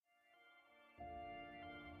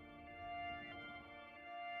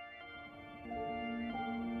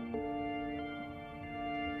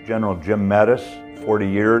General Jim Mattis, 40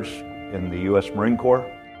 years in the U.S. Marine Corps.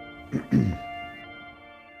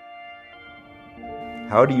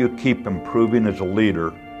 How do you keep improving as a leader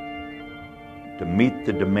to meet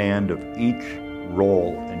the demand of each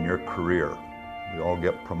role in your career? We all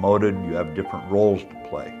get promoted, you have different roles to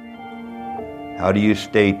play. How do you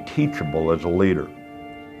stay teachable as a leader?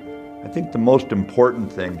 I think the most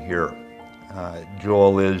important thing here,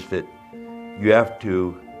 Joel, is that you have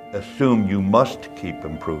to assume you must keep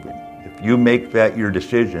improving. If you make that your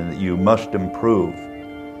decision, that you must improve,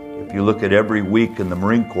 if you look at every week in the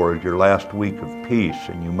Marine Corps as your last week of peace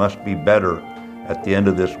and you must be better at the end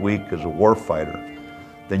of this week as a warfighter,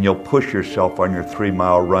 then you'll push yourself on your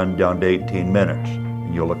 3-mile run down to 18 minutes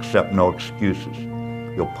and you'll accept no excuses.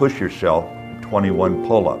 You'll push yourself to 21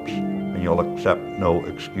 pull-ups and you'll accept no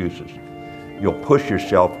excuses. You'll push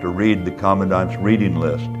yourself to read the Commandant's reading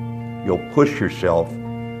list. You'll push yourself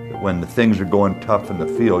that when the things are going tough in the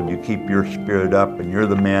field, you keep your spirit up and you're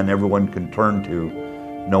the man everyone can turn to,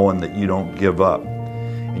 knowing that you don't give up.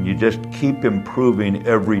 And you just keep improving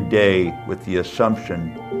every day with the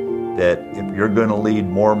assumption that if you're going to lead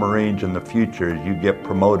more Marines in the future as you get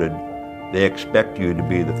promoted, they expect you to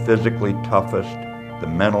be the physically toughest, the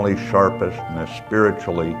mentally sharpest, and the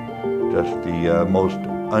spiritually just the most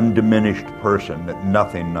undiminished person, that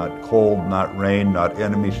nothing, not cold, not rain, not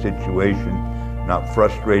enemy situation, not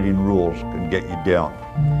frustrating rules can get you down.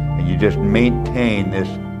 And you just maintain this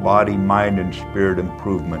body, mind, and spirit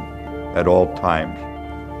improvement at all times.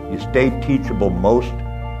 You stay teachable most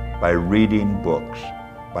by reading books,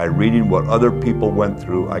 by reading what other people went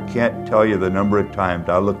through. I can't tell you the number of times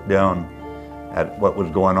I looked down at what was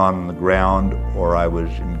going on the ground, or I was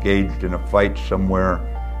engaged in a fight somewhere,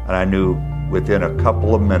 and I knew within a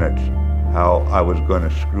couple of minutes how I was going to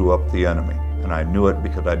screw up the enemy. And I knew it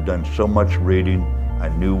because I'd done so much reading. I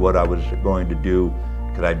knew what I was going to do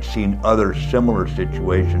because I'd seen other similar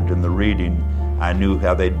situations in the reading. I knew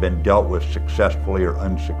how they'd been dealt with successfully or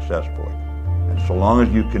unsuccessfully. And so long as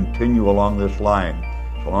you continue along this line,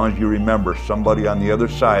 so long as you remember somebody on the other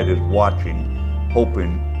side is watching,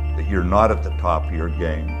 hoping that you're not at the top of your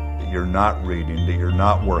game, that you're not reading, that you're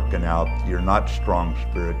not working out, that you're not strong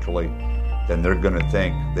spiritually, then they're going to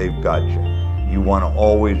think they've got you. You want to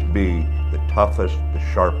always be the toughest, the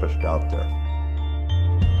sharpest out there.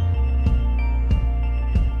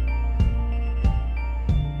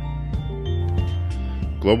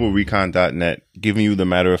 GlobalRecon.net, giving you the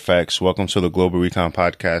matter of facts. Welcome to the Global Recon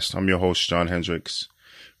Podcast. I'm your host, John Hendricks.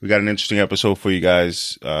 We got an interesting episode for you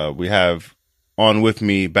guys. We have on with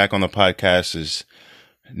me back on the podcast is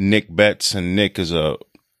Nick Betts, and Nick is a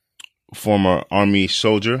former Army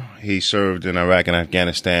soldier. He served in Iraq and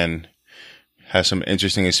Afghanistan, has some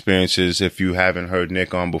interesting experiences. If you haven't heard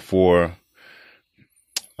Nick on before,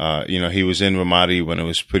 he was in Ramadi when it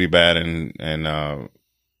was pretty bad, and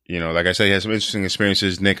like I said, he has some interesting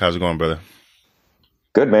experiences. Nick, how's it going, brother?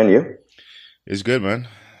 Good, man. You? It's good, man.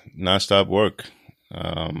 Non-stop work.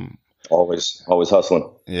 Always hustling.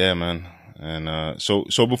 Yeah, man. And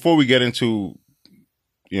so before we get into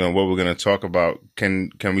what we're going to talk about,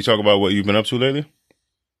 can we talk about what you've been up to lately?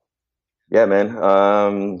 Yeah, man.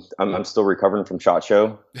 I'm still recovering from SHOT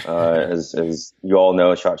Show. As you all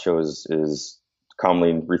know, SHOT Show is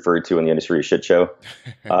commonly referred to in the industry as shit show.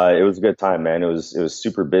 It was a good time, man. It was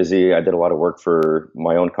super busy. I did a lot of work for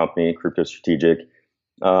my own company, Krupto Strategic.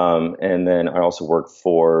 And then I also worked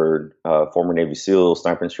for former Navy SEAL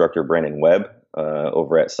sniper instructor Brandon Webb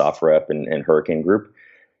over at SOFREP and Hurricane Group.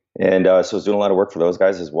 And so I was doing a lot of work for those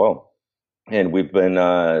guys as well. And we've been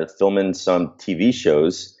filming some TV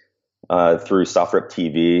shows through SOFREP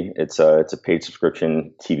TV. It's a paid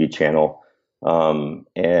subscription TV channel.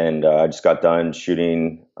 And I just got done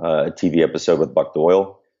shooting a TV episode with Buck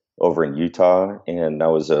Doyle over in Utah, and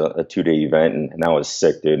that was a 2-day event, and that was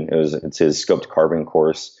sick, dude. It's his scoped carbon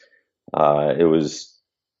course. It was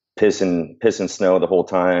piss and snow the whole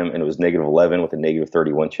time, and it was -11 with a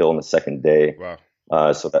 -30 wind chill on the second day.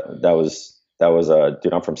 Wow. So that was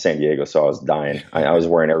dude. I'm from San Diego, so I was dying. I was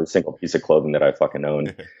wearing every single piece of clothing that I fucking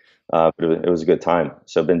owned. But it was a good time.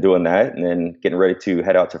 So I've been doing that, and then getting ready to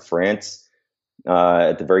head out to France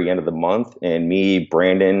at the very end of the month. And me,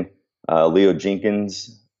 Brandon, Leo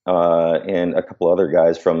Jenkins, and a couple other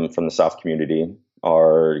guys from the South community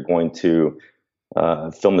are going to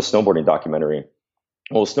film the snowboarding documentary.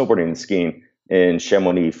 Well, snowboarding and skiing in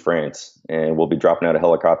Chamonix, France. And we'll be dropping out of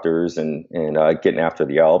helicopters and getting after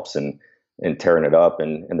the Alps and tearing it up.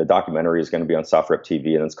 And the documentary is going to be on SOFREP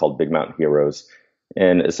TV, and it's called Big Mountain Heroes.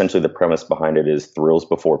 And essentially the premise behind it is thrills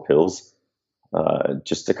before pills,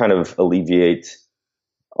 just to kind of alleviate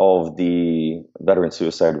all of the veteran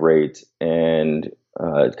suicide rate and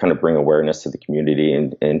kind of bring awareness to the community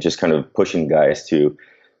and just kind of pushing guys to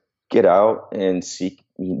get out and seek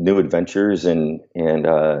new adventures and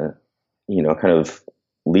kind of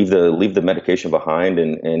leave the medication behind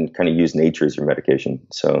and kind of use nature as your medication.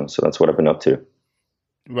 So that's what I've been up to.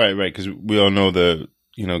 Right. Because we all know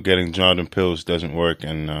getting drowned in pills doesn't work.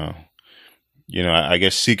 And, I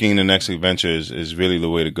guess seeking the next adventure is really the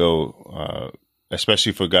way to go,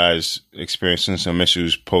 especially for guys experiencing some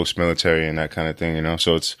issues post-military and that kind of thing,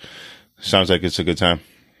 so sounds like it's a good time.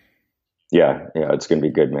 Yeah, it's going to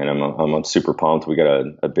be good, man. I'm super pumped. We got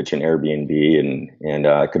a bitchin' Airbnb and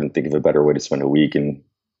I couldn't think of a better way to spend a week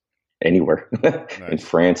anywhere. Nice. In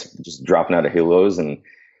France, just dropping out of halos and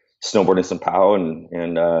snowboarding some POW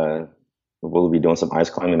and we'll be doing some ice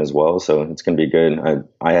climbing as well. So it's going to be good.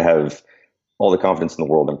 I have all the confidence in the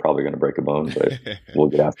world. I'm probably going to break a bone, but we'll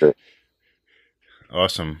get after it.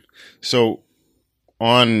 Awesome. So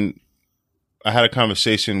I had a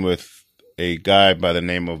conversation with a guy by the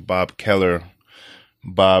name of Bob Keller.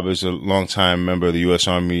 Bob is a longtime member of the U.S.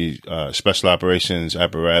 Army Special Operations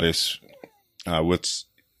Apparatus, with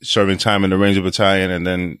serving time in the Ranger Battalion and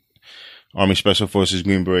then Army Special Forces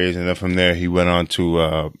Green Berets. And then from there, he went on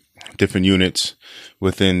to different units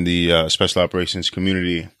within the Special Operations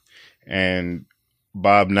community. And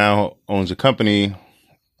Bob now owns a company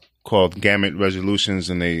called Gamut Resolutions,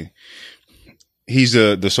 and he's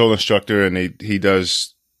the sole instructor, and he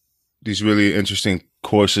does these really interesting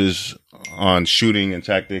courses on shooting and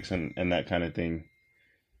tactics and that kind of thing.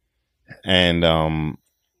 And,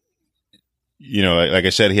 like I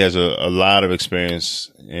said, he has a lot of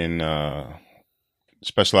experience in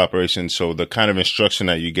special operations. So the kind of instruction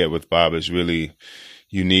that you get with Bob is really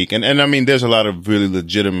unique. And I mean, there's a lot of really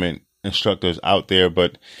legitimate instructors out there,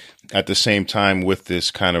 but at the same time, with this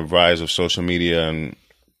kind of rise of social media, and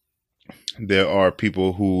there are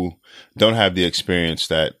people who don't have the experience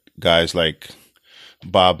that guys like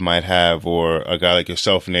Bob might have, or a guy like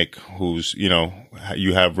yourself, Nick, who's,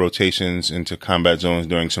 you have rotations into combat zones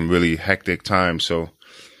during some really hectic times. So,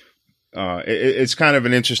 it's kind of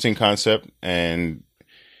an interesting concept, and,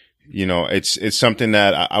 it's something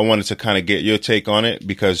that I wanted to kind of get your take on it,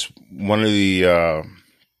 because one of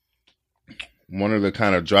the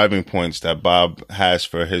kind of driving points that Bob has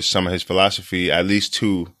for some of his philosophy, at least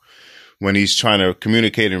two, when he's trying to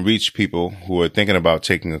communicate and reach people who are thinking about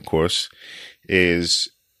taking a course, is,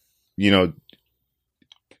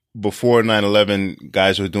 before 9/11,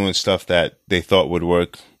 guys were doing stuff that they thought would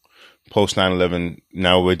work. Post 9/11,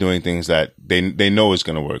 now we're doing things that they know is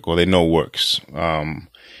going to work, or they know works.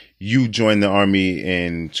 You joined the Army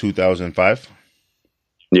in 2005?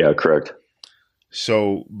 Yeah, correct.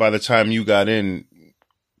 So by the time you got in,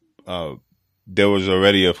 there was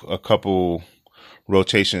already a couple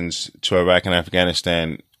rotations to Iraq and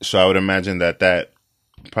Afghanistan. So I would imagine that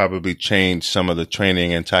probably changed some of the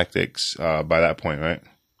training and tactics by that point, right?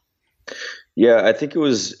 Yeah, I think that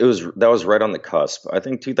was right on the cusp. I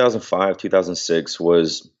think 2005, 2006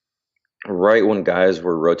 was right when guys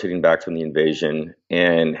were rotating back from the invasion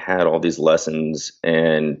and had all these lessons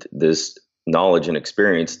and this knowledge and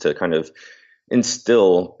experience to kind of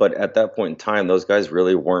instill. But at that point in time, those guys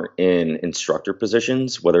really weren't in instructor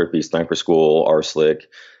positions, whether it be sniper school, RSLIC,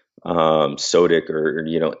 SODIC,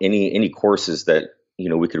 or any courses that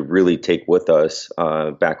we could really take with us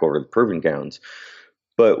back over the proving grounds.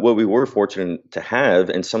 But what we were fortunate to have,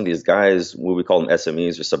 and some of these guys, what we call them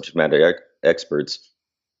SMEs or subject matter experts,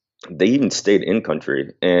 they even stayed in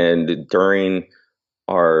country. And during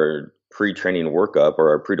our pre-training workup or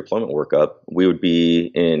our pre-deployment workup, we would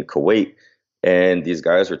be in Kuwait. And these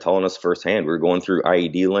guys were telling us firsthand, we were going through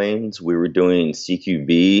IED lanes. We were doing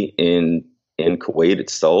CQB in Kuwait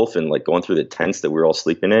itself, and like going through the tents that we were all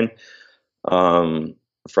sleeping in.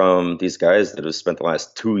 From these guys that have spent the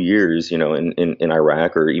last 2 years, in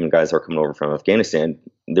Iraq, or even guys that are coming over from Afghanistan.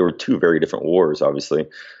 There were two very different wars, obviously.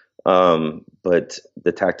 But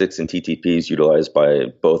the tactics and TTPs utilized by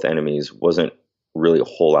both enemies wasn't really a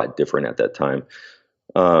whole lot different at that time.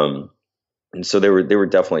 And so they were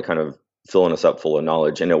definitely kind of filling us up full of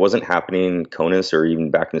knowledge, and it wasn't happening in CONUS or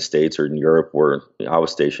even back in the States or in Europe where I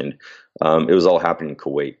was stationed. It was all happening in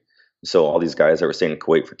Kuwait. So all these guys that were staying in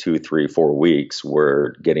Kuwait for 2, 3, 4 weeks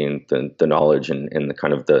were getting the knowledge and the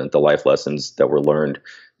kind of the life lessons that were learned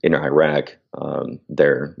in Iraq,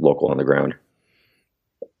 there local on the ground.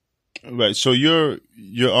 Right. So you're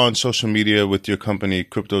on social media with your company,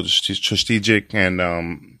 Krupto Strategic,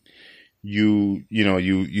 and you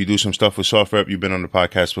do some stuff with SoftRep. You've been on the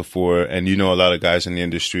podcast before, and a lot of guys in the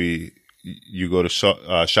industry. You go to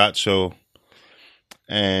SHOT Show,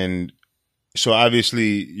 and so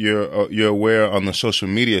obviously you're aware on the social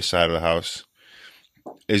media side of the house.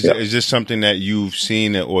 Is this something that you've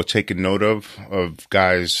seen or taken note of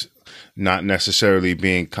guys not necessarily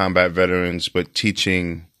being combat veterans, but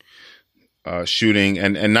teaching shooting?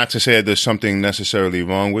 And not to say that there's something necessarily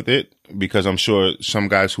wrong with it, because I'm sure some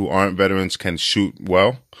guys who aren't veterans can shoot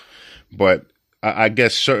well, but I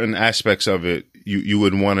guess certain aspects of it, you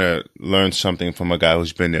would want to learn something from a guy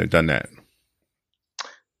who's been there, done that.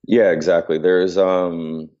 Yeah, exactly. There's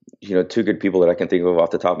two good people that I can think of off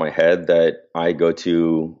the top of my head that I go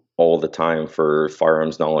to all the time for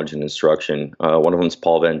firearms knowledge and instruction. One of them is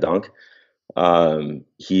Paul Van Dunk.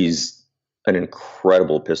 He's an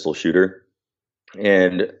incredible pistol shooter.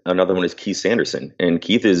 And another one is Keith Sanderson. And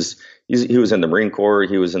Keith he was in the Marine Corps.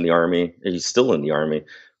 He was in the Army. He's still in the Army.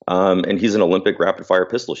 And he's an Olympic rapid fire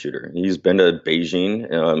pistol shooter. He's been to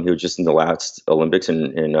Beijing. He was just in the last Olympics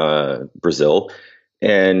in Brazil.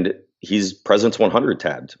 And he's President's 100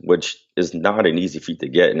 tabbed, which is not an easy feat to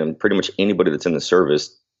get. And pretty much anybody that's in the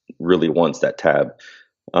service really wants that tab.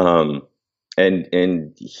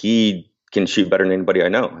 And he can shoot better than anybody I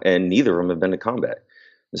know. And neither of them have been to combat.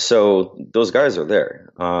 So those guys are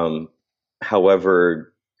there.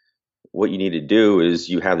 However, what you need to do is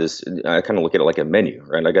you have this, I kind of look at it like a menu,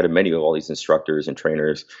 right? I got a menu of all these instructors and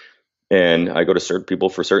trainers, and I go to certain people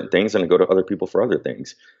for certain things and I go to other people for other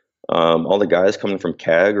things. All the guys coming from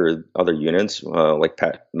CAG or other units, like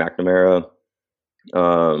Pat McNamara,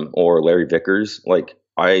 or Larry Vickers, like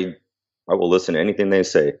I will listen to anything they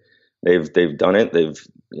say. They've done it. They've,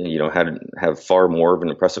 have far more of an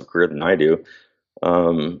impressive career than I do.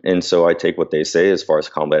 And so I take what they say as far as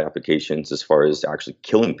combat applications, as far as actually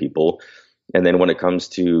killing people. And then when it comes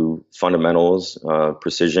to fundamentals,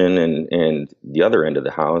 precision, and the other end of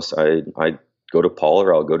the house, I go to Paul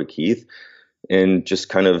or I'll go to Keith, and just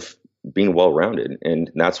kind of being well-rounded.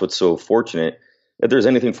 And that's what's so fortunate. If there's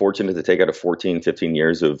anything fortunate to take out of 14, 15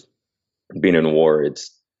 years of being in war,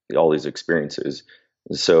 it's all these experiences.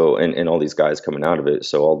 So, and all these guys coming out of it.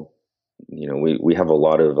 So we have a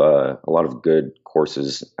lot of good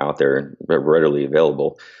courses out there readily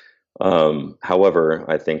available. However,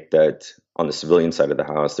 I think that on the civilian side of the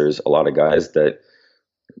house, there's a lot of guys that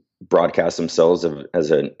broadcast themselves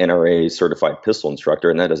as an NRA certified pistol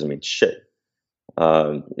instructor, and that doesn't mean shit.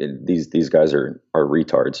 These guys are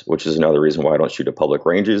retards, which is another reason why I don't shoot at public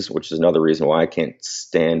ranges, which is another reason why I can't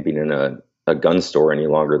stand being in a gun store any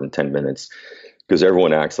longer than 10 minutes, because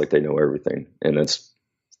everyone acts like they know everything, and that's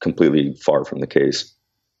completely far from the case.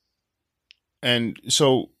 And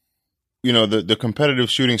so, the competitive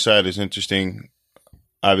shooting side is interesting.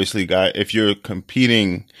 Obviously, if you're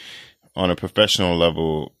competing on a professional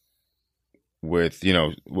level with,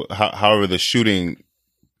 however the shooting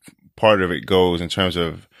part of it goes in terms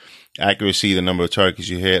of accuracy, the number of targets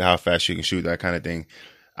you hit, how fast you can shoot, that kind of thing.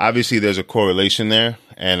 Obviously, there's a correlation there.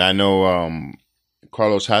 And I know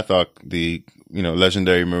Carlos Hathawk, the,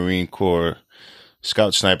 legendary Marine Corps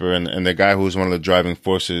scout sniper and the guy who was one of the driving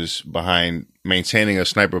forces behind maintaining a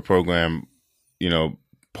sniper program,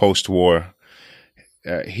 post-war,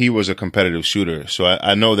 he was a competitive shooter. So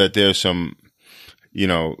I know that there's some,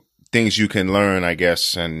 things you can learn, I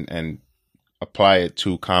guess, and apply it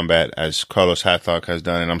to combat, as Carlos Hathawk has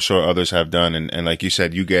done, and I'm sure others have done. And like you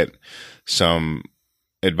said, you get some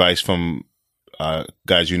advice from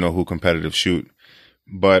guys who competitive shoot.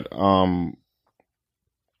 But kind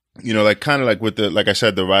of like with like I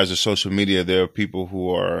said, the rise of social media, there are people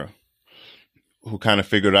who kind of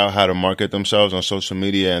figured out how to market themselves on social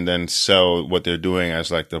media and then sell what they're doing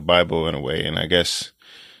as like the Bible in a way. And I guess,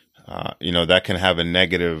 that can have a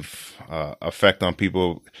negative effect on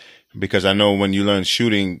people, because I know when you learn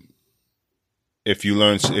shooting, if you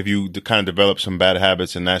kind of develop some bad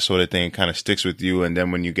habits and that sort of thing, it kind of sticks with you. And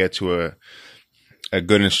then when you get to a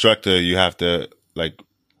good instructor, you have to like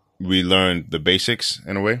relearn the basics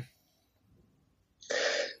in a way.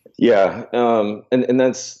 Yeah. And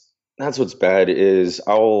that's what's bad is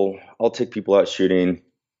I'll take people out shooting,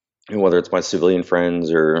 and whether it's my civilian friends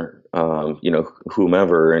or,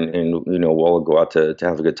 whomever, and we'll go out to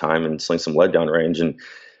have a good time and sling some lead down range. And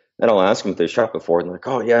I'll ask them if they shot before, and they're like,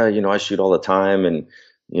 oh yeah, I shoot all the time. And,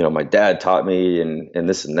 my dad taught me and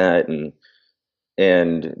this and that.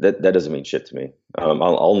 And that doesn't mean shit to me.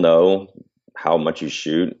 I'll know how much you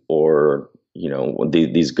shoot, or,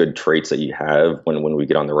 these good traits that you have when we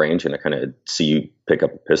get on the range and I kind of see you pick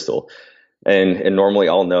up a pistol. And normally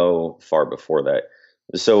I'll know far before that.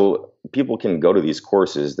 So people can go to these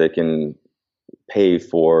courses, they can pay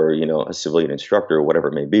for, a civilian instructor or whatever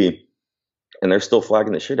it may be, and they're still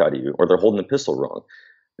flagging the shit out of you, or they're holding the pistol wrong.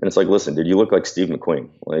 And it's like, listen, dude, you look like Steve McQueen.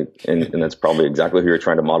 Like, and that's probably exactly who you're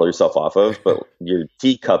trying to model yourself off of, but you're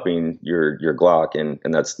teacupping your Glock,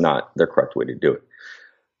 and that's not the correct way to do it.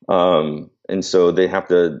 And so they have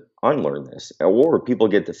to unlearn this, or people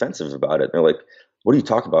get defensive about it. They're like, "What are you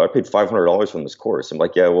talking about? I paid $500 from this course." I'm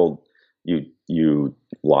like, "Yeah, well, you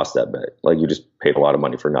lost that bet. Like you just paid a lot of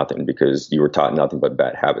money for nothing because you were taught nothing but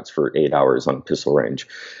bad habits for 8 hours on pistol range."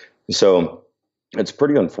 So it's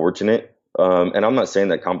pretty unfortunate. And I'm not saying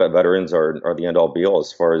that combat veterans are the end all be all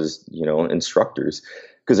as far as, instructors,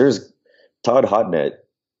 because there's Todd Hodnett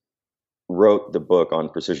wrote the book on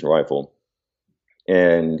precision rifle,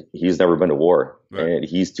 and he's never been to war. Right. And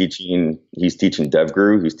he's teaching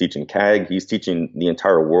DevGru, he's teaching CAG, he's teaching the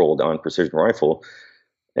entire world on precision rifle.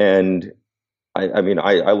 And I mean,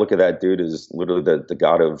 I look at that dude as literally the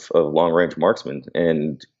god of long range marksman,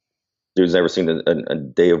 and dude's never seen a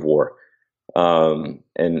day of war. And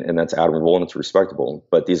that's admirable and it's respectable.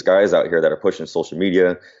 But these guys out here that are pushing social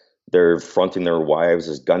media, they're fronting their wives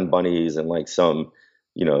as gun bunnies and like some,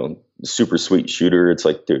 super sweet shooter. It's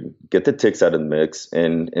like, dude, get the ticks out of the mix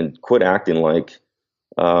and quit acting like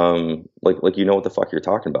you know what the fuck you're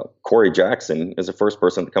talking about. Corey Jackson is the first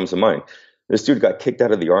person that comes to mind. This dude got kicked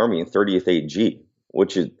out of the Army in 30th AG,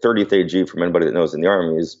 which is 30th AG, from anybody that knows in the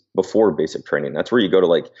Army, is before basic training. That's where you go to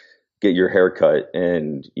like get your hair cut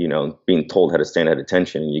and, being told how to stand at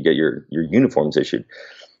attention, and you get your uniforms issued.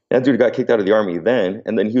 That dude got kicked out of the Army then,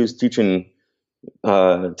 and then he was teaching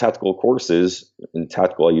tactical courses, and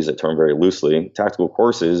tactical, I use that term very loosely, tactical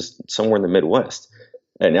courses somewhere in the Midwest.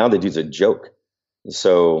 And now the dude's a joke.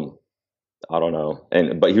 So I don't know.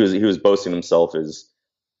 But he was boasting himself as,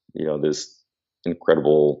 this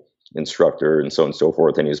incredible instructor and so on and so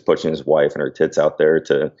forth. And he was pushing his wife and her tits out there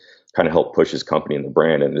to kind of help push his company and the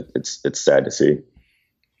brand. And it's sad to see.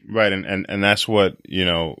 Right. And that's what,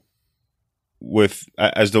 with,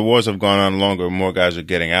 as the wars have gone on longer, more guys are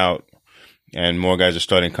getting out and more guys are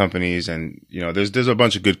starting companies. And, there's a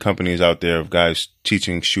bunch of good companies out there of guys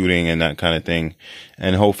teaching shooting and that kind of thing.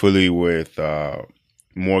 And hopefully with,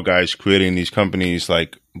 more guys creating these companies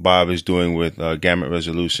like Bob is doing with, Gamut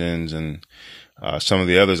Resolutions and, some of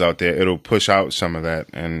the others out there, it'll push out some of that.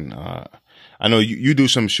 And, I know you do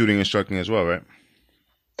some shooting instructing as well, right?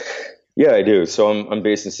 Yeah, I do. So I'm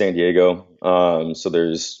based in San Diego. So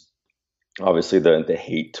there's obviously the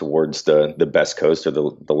hate towards the best coast or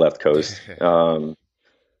the left coast.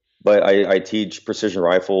 But I teach precision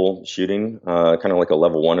rifle shooting, kind of like a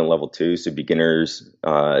level 1 and level 2. So beginners,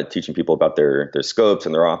 teaching people about their scopes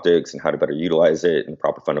and their optics and how to better utilize it and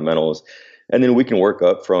proper fundamentals. And then we can work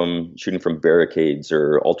up from shooting from barricades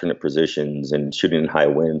or alternate positions and shooting in high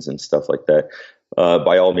winds and stuff like that.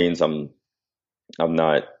 By all means, I'm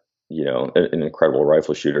not, an incredible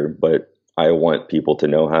rifle shooter, but I want people to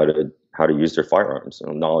know how to use their firearms.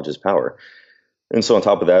 Knowledge is power. And so on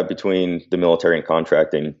top of that, between the military and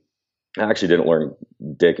contracting, I actually didn't learn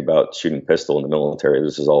dick about shooting pistol in the military.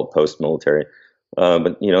 This is all post-military.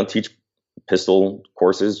 But, teach pistol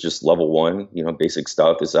courses, just level 1, basic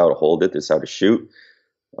stuff. This is how to hold it. This is how to shoot.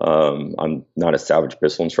 I'm not a savage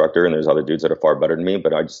pistol instructor, and there's other dudes that are far better than me,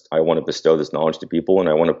 but I want to bestow this knowledge to people, and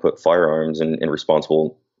I want to put firearms in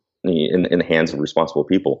the hands of responsible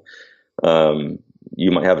people.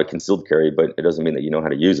 You might have a concealed carry, but it doesn't mean that you know how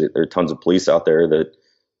to use it. There are tons of police out there that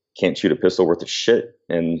can't shoot a pistol worth of shit,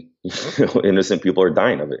 and innocent people are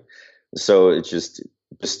dying of it. So it's just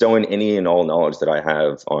bestowing any and all knowledge that I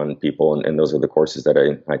have on people, and those are the courses that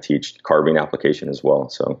I teach, carbine application as well.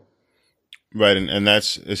 So. Right. And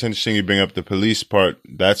it's interesting you bring up the police part.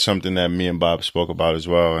 That's something that me and Bob spoke about as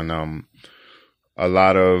well. And, a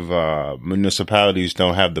lot of, municipalities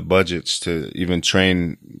don't have the budgets to even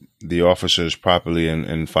train the officers properly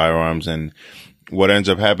in firearms. And what ends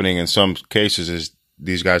up happening in some cases is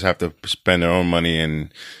these guys have to spend their own money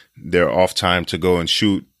and their off time to go and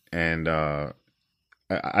shoot. And,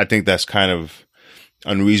 I think that's kind of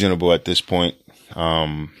unreasonable at this point.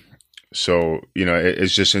 So,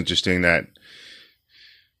 it's just interesting that,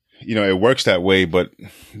 it works that way, but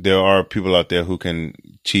there are people out there who can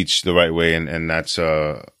teach the right way. And that's,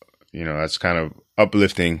 that's kind of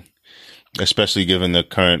uplifting, especially given the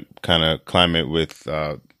current kind of climate with,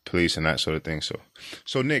 police and that sort of thing.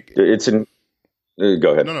 So Nick, go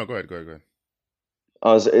ahead. No, go ahead.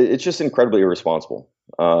 It's just incredibly irresponsible.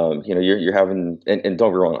 You're having, and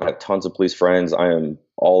don't get me wrong, I have tons of police friends. I am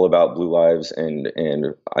all about blue lives, and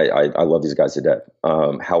I love these guys to death.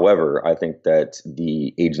 However, I think that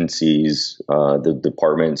the agencies, the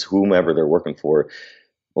departments, whomever they're working for,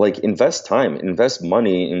 like invest time, invest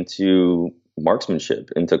money into marksmanship,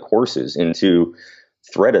 into courses, into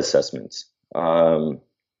threat assessments.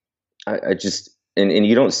 I just, and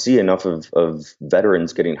you don't see enough of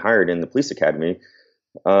veterans getting hired in the police academy.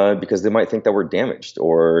 Because they might think that we're damaged,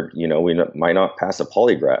 or we might not pass a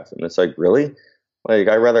polygraph, and it's like, really, Like,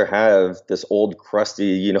 I'd rather have this old,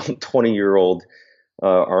 crusty, 20-year-old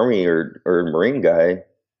Army or Marine guy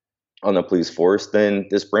on the police force than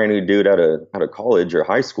this brand new dude out of college or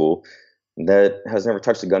high school that has never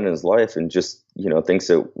touched a gun in his life and just, thinks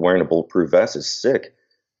that wearing a bulletproof vest is sick.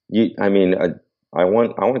 I mean, I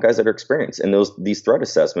want guys that are experienced, and these threat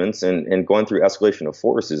assessments and going through escalation of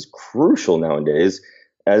force is crucial nowadays,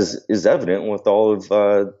 as is evident with all of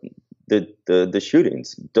the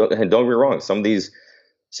shootings. And don't get me wrong, some of these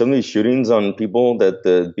shootings on people that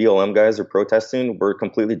the BLM guys are protesting were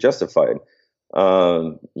completely justified.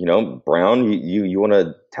 Brown, you want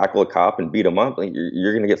to tackle a cop and beat him up, like,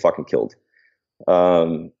 you're going to get fucking killed.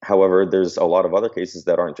 However, there's a lot of other cases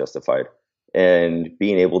that aren't justified. And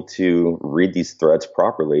being able to read these threats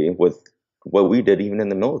properly with what we did, even in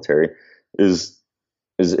the military, is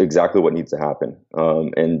exactly what needs to happen.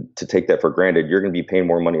 And to take that for granted, you're going to be paying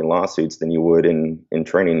more money in lawsuits than you would in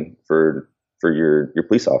training for your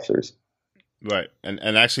police officers. Right.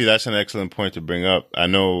 And actually, that's an excellent point to bring up. I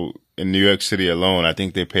know in New York City alone, I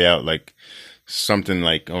think they pay out like something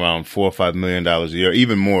like around $4 or $5 million a year,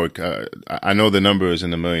 even more. I know the number is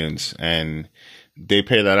in the millions, and they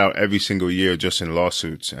pay that out every single year just in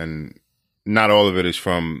lawsuits. And not all of it is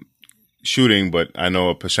from shooting, but I know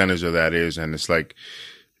a percentage of that is. And it's like,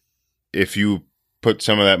 if you put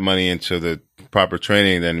some of that money into the proper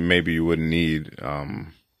training, then maybe you wouldn't need,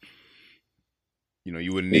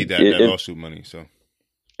 you wouldn't need that lawsuit money. So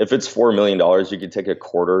if it's $4 million, you could take a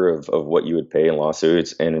quarter of what you would pay in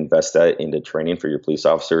lawsuits and invest that into training for your police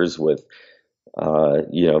officers with,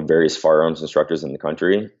 various firearms instructors in the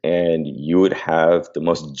country, and you would have the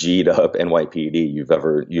most G'd up NYPD you've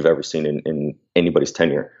ever seen in anybody's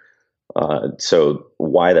tenure. So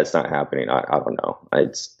why that's not happening, I don't know.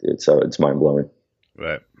 It's mind blowing.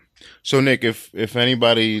 Right. So Nick, if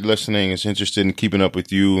anybody listening is interested in keeping up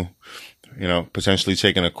with you, potentially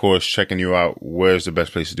taking a course, checking you out, where's the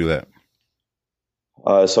best place to do that?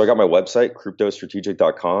 So I got my website,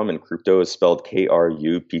 kruptostrategic.com, and Krupto is spelled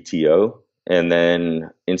Krupto. And then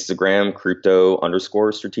Instagram,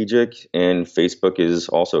 Krupto_strategic, and Facebook is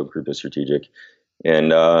also Krupto Strategic. And,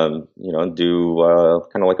 do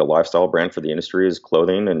kind of like a lifestyle brand for the industry is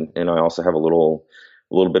clothing. And I also have a little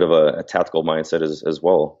bit of a tactical mindset as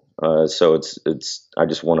well. So I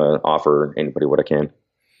just want to offer anybody what I can.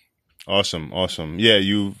 Awesome. Yeah,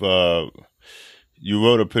 you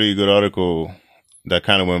wrote a pretty good article that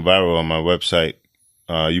kind of went viral on my website.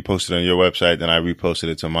 You posted on your website, then I reposted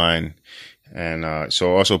it to mine. And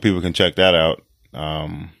so also people can check that out.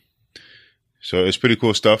 So it's pretty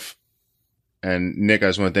cool stuff. And Nick, I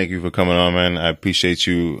just want to thank you for coming on, man. I appreciate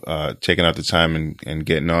you taking out the time and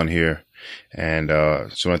getting on here. And so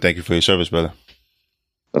I want to thank you for your service, brother.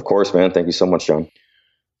 Of course, man. Thank you so much, John.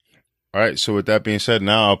 All right. So with that being said,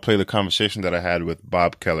 now I'll play the conversation that I had with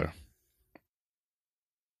Bob Keller.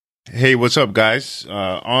 Hey, what's up, guys?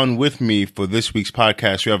 On with me for this week's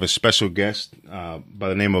podcast, we have a special guest by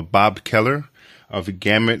the name of Bob Keller of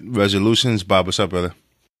Gamut Resolutions. Bob, what's up, brother?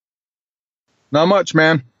 Not much,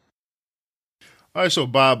 man. All right, so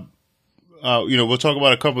Bob, we'll talk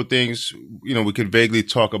about a couple of things. We could vaguely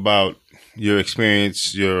talk about your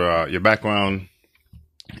experience, your background,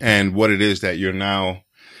 and what it is that you're now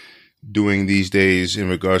doing these days in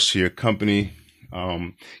regards to your company.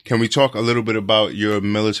 Can we talk a little bit about your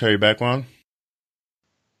military background?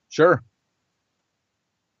 Sure.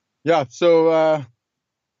 Yeah. So,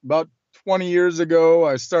 about 20 years ago,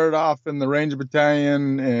 I started off in the Ranger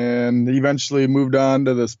Battalion and eventually moved on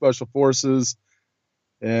to the Special Forces.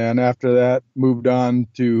 And after that, moved on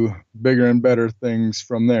to bigger and better things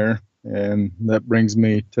from there. And that brings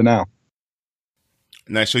me to now.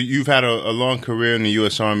 Nice. So you've had a long career in the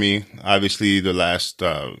U.S. Army. Obviously, the last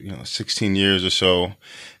 16 years or so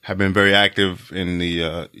have been very active in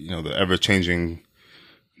the the ever-changing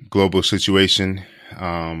global situation.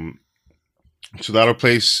 So that'll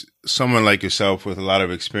place someone like yourself with a lot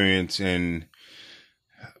of experience in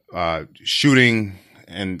shooting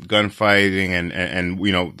and gunfighting and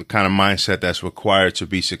the kind of mindset that's required to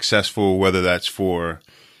be successful, whether that's for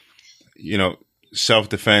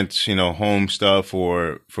self-defense, home stuff,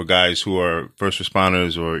 or for guys who are first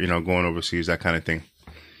responders or, going overseas, that kind of thing.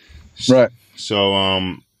 Right. So,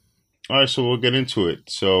 all right, so we'll get into it.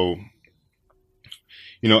 So,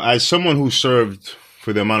 as someone who served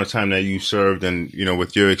for the amount of time that you served and,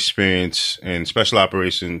 with your experience in special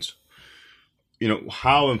operations,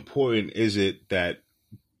 how important is it that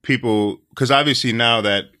people, because obviously now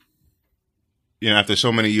that, after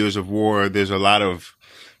so many years of war, there's a lot of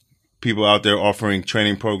people out there offering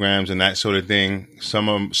training programs and that sort of thing. Some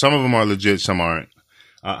of them are legit, some aren't.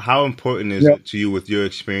 How important is it to you with your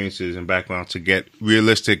experiences and background to get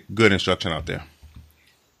realistic, good instruction out there?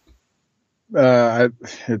 I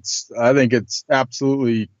think it's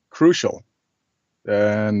absolutely crucial.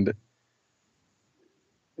 And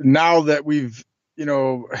now that we've,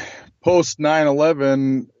 post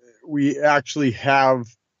 9/11, we actually have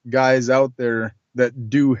guys out there that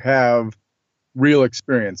do have real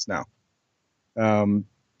experience now.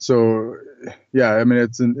 So yeah, I mean,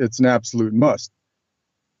 it's an absolute must.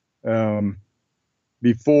 Before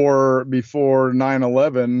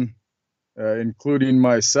 9/11, including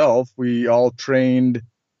myself, we all trained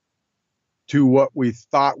to what we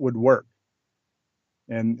thought would work.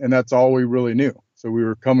 And that's all we really knew. So we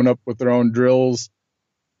were coming up with our own drills,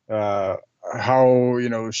 how,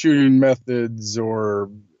 shooting methods,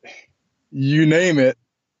 or you name it,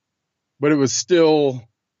 but it was still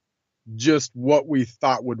just what we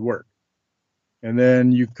thought would work. And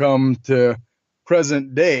then you come to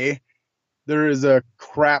present day, there is a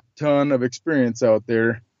crap ton of experience out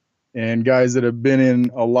there and guys that have been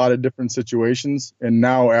in a lot of different situations and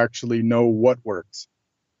now actually know what works.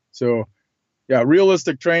 So yeah,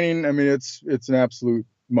 realistic training, I mean, it's an absolute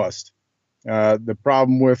must. The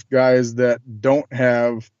problem with guys that don't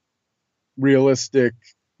have realistic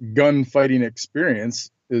gunfighting experience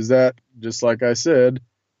is that, just like I said,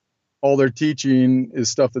 all they're teaching is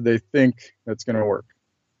stuff that they think that's going to work.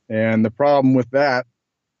 And the problem with that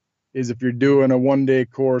is if you're doing a 1-day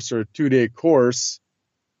course or a 2-day course,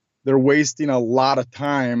 they're wasting a lot of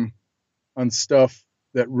time on stuff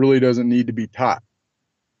that really doesn't need to be taught.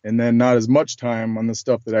 And then not as much time on the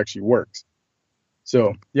stuff that actually works.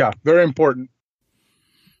 So yeah, very important.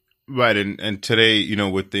 Right. And today,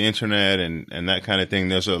 with the internet and that kind of thing,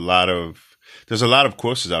 there's a lot of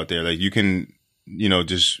courses out there. Like you can,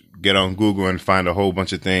 just get on Google and find a whole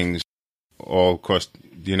bunch of things all across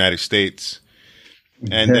the United States.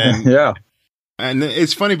 And then, yeah. And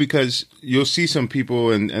it's funny because you'll see some people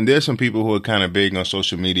and there's some people who are kind of big on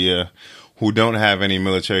social media who don't have any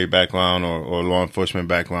military background or law enforcement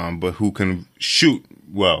background, but who can shoot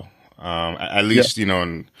well, at least,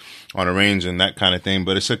 on a range and that kind of thing.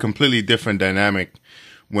 But it's a completely different dynamic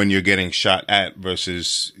when you're getting shot at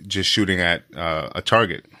versus just shooting at a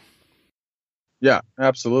target. Yeah,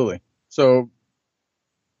 absolutely. So,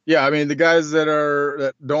 yeah, I mean, the guys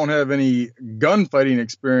that don't have any gunfighting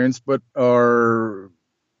experience, but are,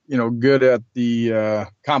 good at the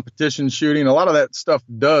competition shooting, a lot of that stuff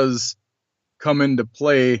does come into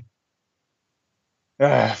play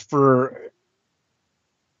for,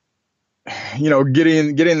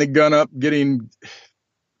 getting the gun up, getting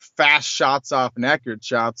fast shots off and accurate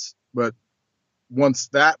shots. But once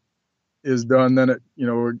that is done, then it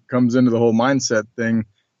comes into the whole mindset thing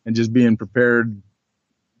and just being prepared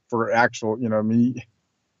for actual,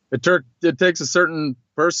 it takes a certain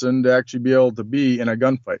person to actually be able to be in a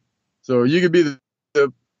gunfight. So you could be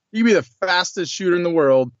the fastest shooter in the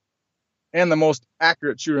world and the most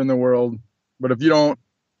accurate shooter in the world, but if you don't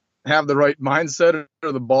have the right mindset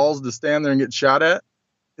or the balls to stand there and get shot at,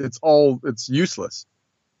 it's useless.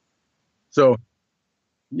 So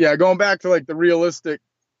yeah, going back to like the realistic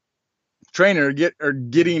trainer,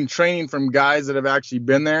 getting training from guys that have actually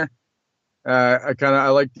been there. I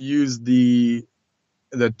like to use the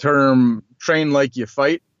term train like you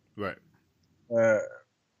fight. Right.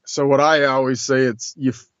 So what I always say, it's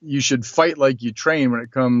you should fight like you train when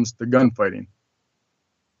it comes to gunfighting.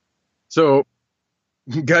 So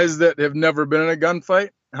guys that have never been in a gunfight,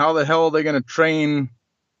 how the hell are they going to train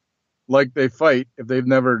like they fight if they've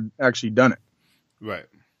never actually done it? Right.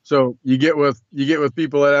 So you get with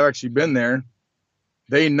people that have actually been there,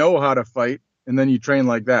 they know how to fight, and then you train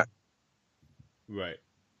like that. Right.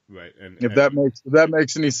 Right. And if that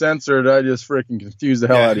makes any sense, or did I just freaking confuse the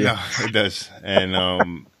hell out of you? No, it does.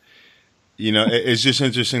 And it's just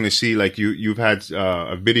interesting to see, like you've had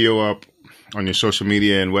a video up on your social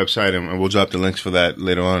media and website, and we'll drop the links for that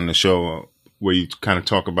later on in the show, where you kind of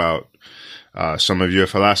talk about some of your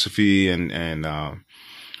philosophy and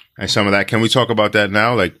some of that. Can we talk about that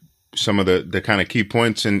now? Like some of the kind of key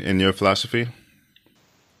points in your philosophy?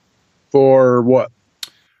 For what?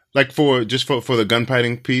 Like for the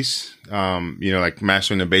gunfighting piece, like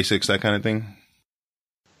mastering the basics, that kind of thing.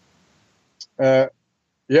 Yeah,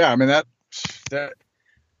 I mean that.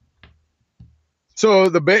 So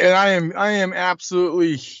and I am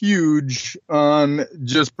absolutely huge on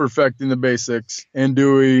just perfecting the basics and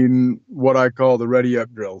doing what I call the ready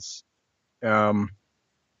up drills,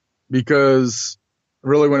 because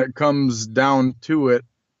really when it comes down to it,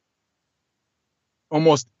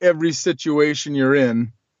 almost every situation you're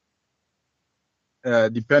in,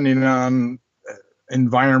 depending on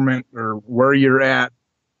environment or where you're at,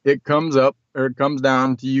 it comes up or it comes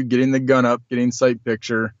down to you getting the gun up, getting sight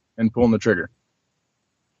picture, and pulling the trigger.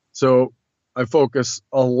 So I focus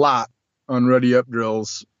a lot on ready up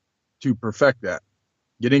drills to perfect that.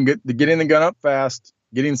 Getting the gun up fast,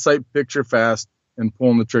 getting sight picture fast, and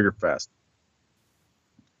pulling the trigger fast.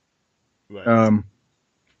 Right.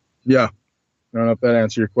 Yeah. I don't know if that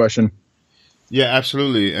answers your question. Yeah,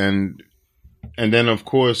 absolutely. And then, of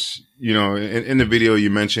course, in the video you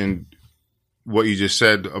mentioned what you just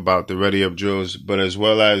said about the ready up drills, but as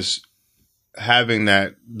well as having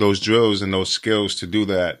those drills and those skills to do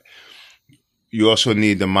that, you also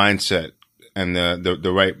need the mindset and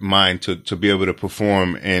the right mind to be able to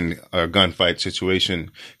perform in a gunfight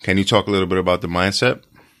situation. Can you talk a little bit about the mindset?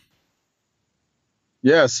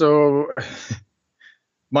 Yeah. So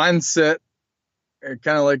mindset,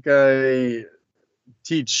 kind of like I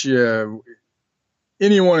teach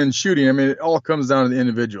anyone in shooting. I mean, it all comes down to the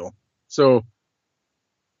individual. So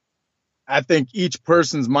I think each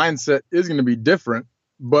person's mindset is going to be different,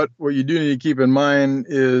 but what you do need to keep in mind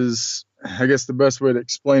is, I guess the best way to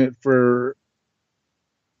explain it for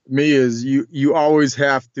me is you always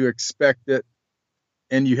have to expect it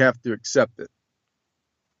and you have to accept it.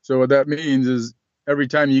 So what that means is every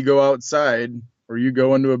time you go outside or you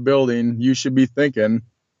go into a building, you should be thinking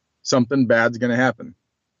something bad's going to happen.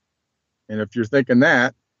 And if you're thinking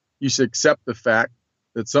that, you should accept the fact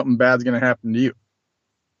that something bad's going to happen to you.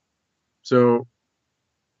 So,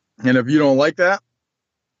 and if you don't like that,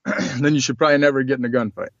 then you should probably never get in a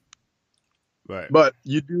gunfight. Right. But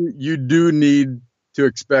you do need to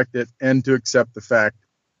expect it and to accept the fact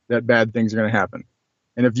that bad things are going to happen.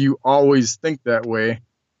 And if you always think that way,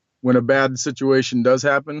 when a bad situation does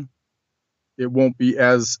happen, it won't be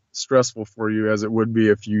as stressful for you as it would be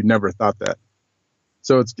if you never thought that.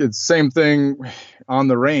 So it's the same thing on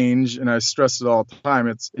the range, and I stress it all the time.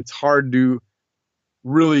 It's hard to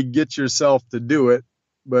really get yourself to do it,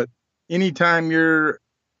 but anytime you're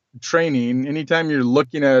training, anytime you're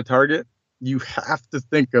looking at a target, you have to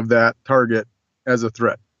think of that target as a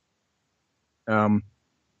threat. Because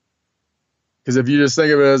if you just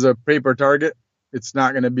think of it as a paper target, it's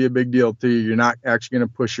not going to be a big deal to you. You're not actually going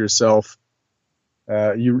to push yourself.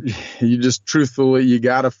 You just truthfully, you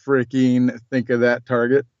got to freaking think of that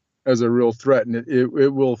target as a real threat, and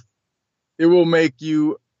it will make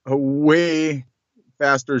you a way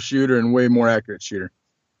faster shooter and way more accurate shooter.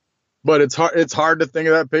 But it's hard to think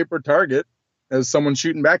of that paper target as someone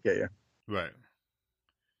shooting back at you. Right.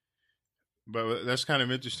 But that's kind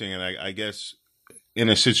of interesting, and I guess in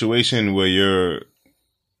a situation where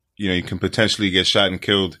you can potentially get shot and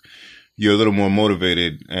killed, you're a little more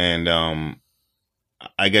motivated, and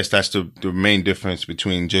I guess that's the main difference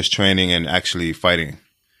between just training and actually fighting.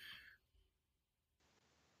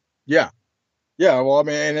 Yeah. Well, I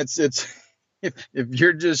mean, it's if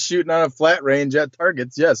you're just shooting on a flat range at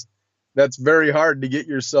targets, yes, that's very hard to get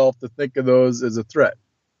yourself to think of those as a threat.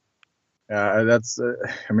 I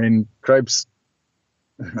mean, cripes.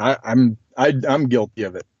 I'm guilty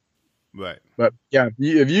of it. Right. But yeah,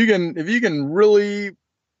 if you can really,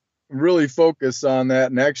 really focus on that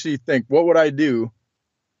and actually think, what would I do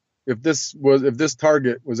if this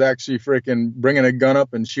target was actually freaking bringing a gun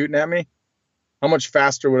up and shooting at me? How much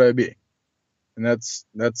faster would I be? And that's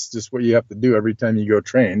just what you have to do every time you go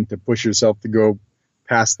train, to push yourself to go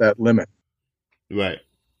past that limit. Right.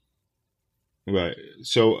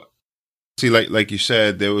 So, see, like you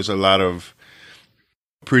said, there was a lot of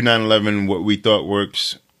pre 9/11 what we thought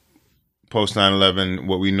works, post 9/11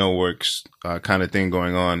 what we know works, kind of thing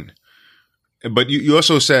going on. But you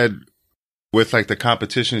also said with like the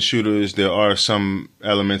competition shooters, there are some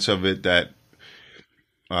elements of it that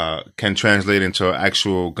can translate into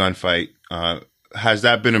actual gunfight. Has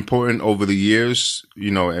that been important over the years,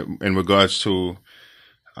 in regards to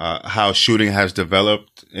how shooting has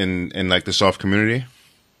developed in like the soft community?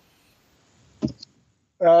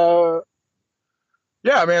 Yeah,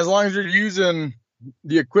 I mean, as long as you're using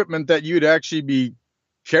the equipment that you'd actually be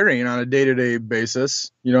carrying on a day-to-day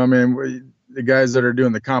basis, I mean, the guys that are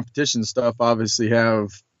doing the competition stuff obviously have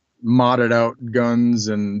modded out guns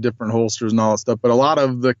and different holsters and all that stuff. But a lot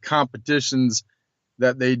of the competitions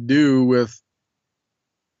that they do with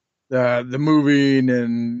the moving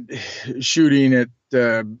and shooting at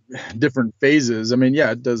different phases, I mean,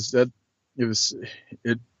 yeah, it does that.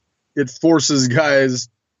 It forces guys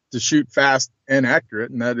to shoot fast and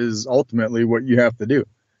accurate, and that is ultimately what you have to do.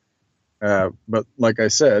 But like I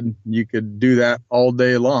said, you could do that all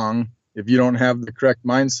day long if you don't have the correct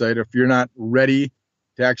mindset. If you're not ready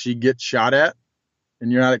to actually get shot at,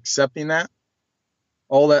 and you're not accepting that,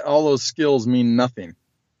 all those skills mean nothing.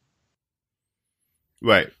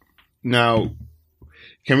 Right. Now,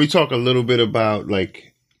 Can we talk a little bit about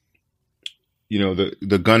like,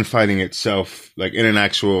 the gunfighting itself, like in an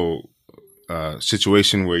actual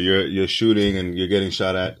situation where you're shooting and you're getting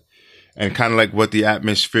shot at, and kind of like what the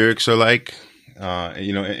atmospherics are like,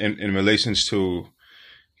 in relations to,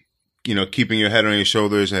 keeping your head on your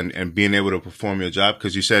shoulders and being able to perform your job.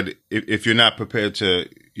 Because you said if you're not prepared to,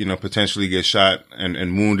 potentially get shot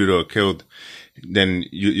and wounded or killed, then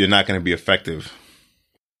you're not going to be effective.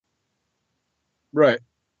 Right.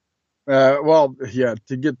 Well, yeah,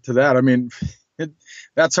 to get to that, I mean,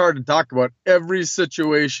 that's hard to talk about. Every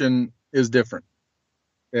situation is different.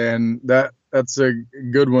 And that's a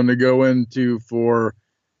good one to go into for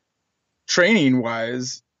training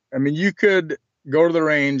wise. I mean, you could go to the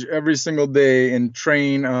range every single day and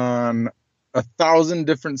train on 1,000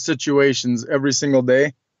 different situations every single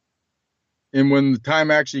day. And when the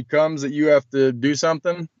time actually comes that you have to do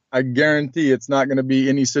something, I guarantee it's not going to be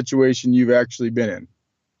any situation you've actually been in.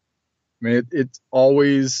 I mean, it's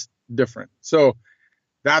always different. So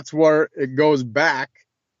that's where it goes back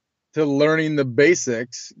to learning the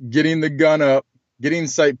basics, getting the gun up, getting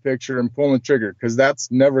sight picture, and pulling the trigger, because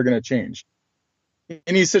that's never going to change.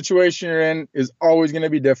 Any situation you're in is always going to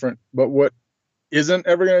be different. But what isn't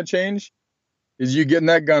ever going to change is you getting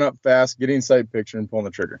that gun up fast, getting sight picture, and pulling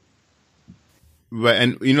the trigger. Right.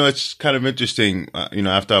 And, it's kind of interesting,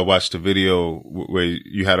 after I watched the video where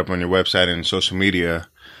you had up on your website and social media,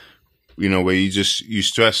 where you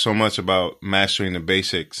stress so much about mastering the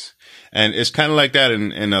basics. And it's kind of like that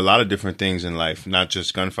in a lot of different things in life, not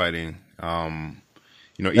just gunfighting.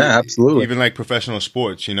 Absolutely. Even like professional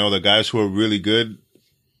sports, the guys who are really good,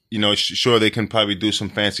 sure, they can probably do some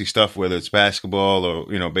fancy stuff, whether it's basketball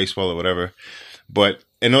or, baseball or whatever. But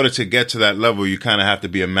in order to get to that level, you kind of have to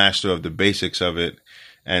be a master of the basics of it.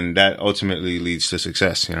 And that ultimately leads to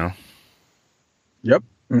success, Yep.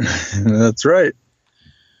 That's right.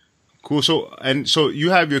 Cool. So you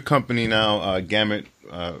have your company now, Gamut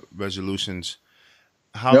Resolutions.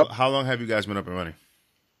 How long have you guys been up and running?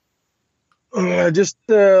 Just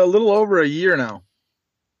a little over a year now.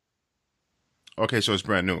 Okay, so it's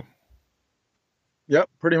brand new. Yep,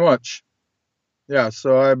 pretty much. Yeah,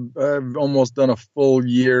 so I've almost done a full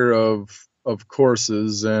year of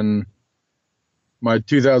courses, and my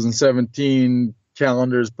 2017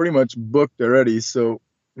 calendar is pretty much booked already. So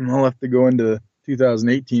I'll have to go into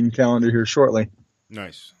 2018 calendar here shortly.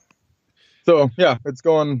 Nice. So yeah, it's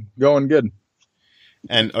going good.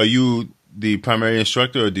 And are you the primary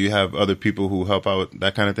instructor, or do you have other people who help out,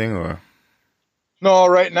 that kind of thing, or? No,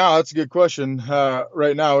 right now that's a good question.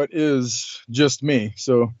 Right now it is just me.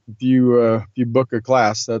 So if you book a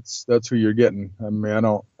class, that's who you're getting. I mean,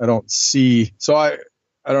 I don't see. So I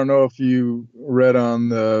don't know if you read on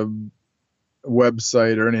the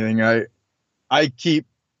website or anything. I keep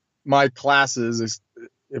my classes,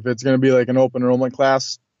 if it's going to be like an open enrollment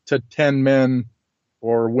class, to 10 men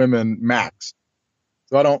or women max.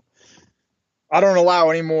 So I don't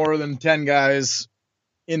allow any more than 10 guys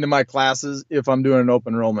into my classes if I'm doing an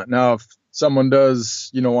open enrollment. Now, if someone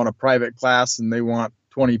does, want a private class and they want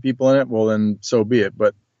 20 people in it, well, then so be it.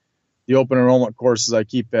 But the open enrollment courses I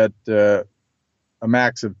keep at a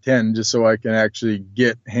max of 10, just so I can actually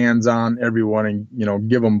get hands-on everyone and,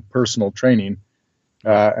 give them personal training.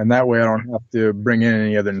 And that way I don't have to bring in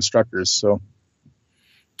any other instructors. So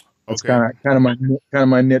that's kind of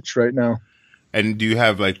my niche right now. And do you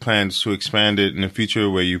have like plans to expand it in the future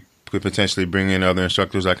where you could potentially bring in other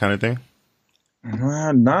instructors, that kind of thing?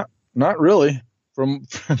 Not really. From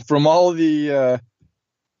all the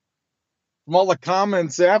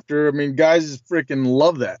comments after, I mean, guys freaking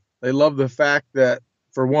love that. They love the fact that,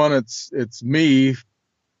 for one, it's me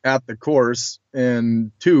at the course,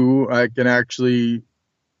 and two, I can actually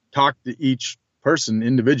talk to each person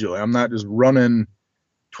individually. I'm not just running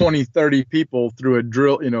 20, 30 people through a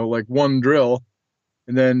drill, like one drill,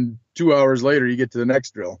 and then 2 hours later you get to the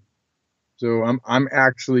next drill. So I'm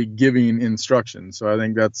actually giving instruction. So I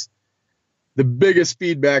think that's the biggest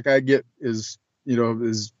feedback I get is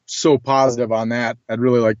so positive on that. I'd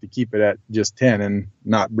really like to keep it at just 10 and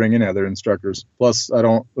not bring in other instructors. Plus, I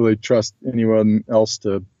don't really trust anyone else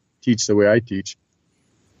to teach the way I teach.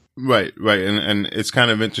 Right. And it's kind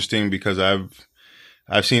of interesting because I've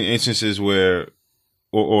seen instances where,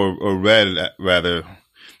 or read rather,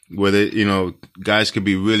 where they, guys could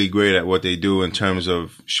be really great at what they do in terms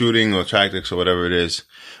of shooting or tactics or whatever it is,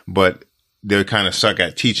 but they're kind of suck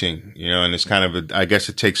at teaching, and it's kind of I guess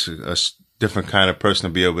it takes a different kind of person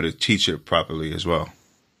to be able to teach it properly as well.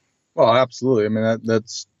 Well, absolutely. I mean,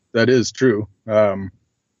 that is true.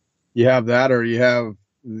 You have that, or you have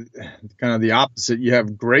kind of the opposite. You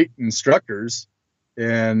have great instructors,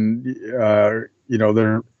 and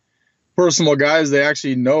they're personal guys. They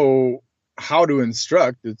actually know how to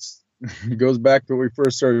instruct. It goes back to what we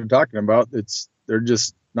first started talking about. They're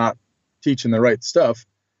just not teaching the right stuff,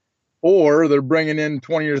 or they're bringing in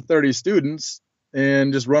 20 or 30 students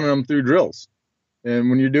and just running them through drills. And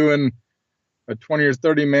when you're doing a 20 or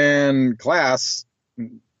 30 man class,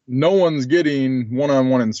 no one's getting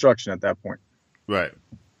one-on-one instruction at that point. Right.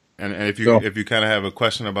 And if you kind of have a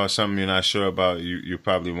question about something you're not sure about, you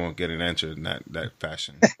probably won't get an answer in that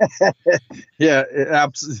fashion. Yeah,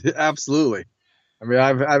 absolutely. I mean,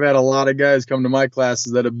 I've had a lot of guys come to my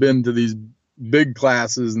classes that have been to these big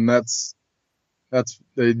classes, and that's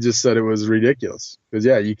they just said it was ridiculous because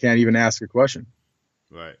you can't even ask a question.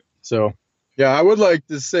 Right. So I would like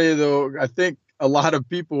to say though, I think a lot of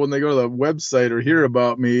people when they go to the website or hear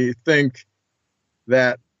about me think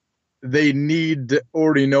that they need to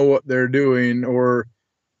already know what they're doing, or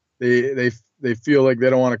they feel like they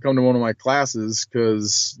don't want to come to one of my classes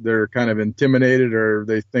because they're kind of intimidated, or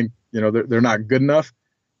they think they're not good enough,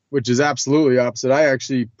 which is absolutely opposite. I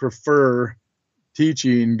actually prefer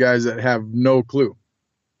teaching guys that have no clue.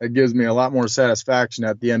 That gives me a lot more satisfaction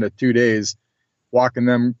at the end of 2 days, watching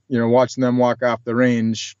them walk off the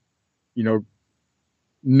range,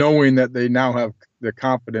 knowing that they now have the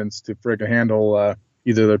confidence to friggin' handle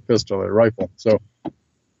either their pistol or rifle. So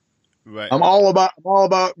right. I'm all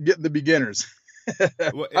about getting the beginners.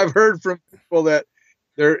 Well, I've heard from people that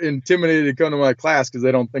they're intimidated to come to my class because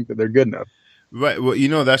they don't think that they're good enough. Right.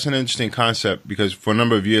 Well, that's an interesting concept because for a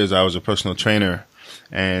number of years I was a personal trainer,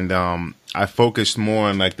 and I focused more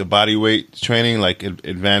on like the body weight training, like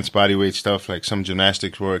advanced body weight stuff, like some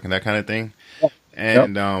gymnastics work and that kind of thing.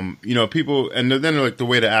 And people, and then like the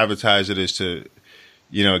way to advertise it is to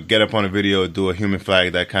get up on a video, do a human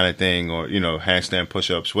flag, that kind of thing, or, handstand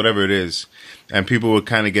push-ups, whatever it is. And people would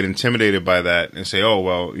kind of get intimidated by that and say, oh,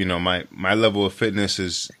 well, my level of fitness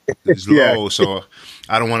is low, so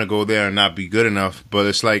I don't want to go there and not be good enough. But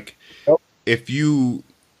it's like, if you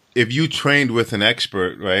trained with an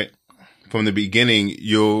expert, right, from the beginning,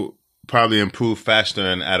 you'll probably improve faster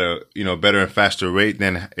and at a better and faster rate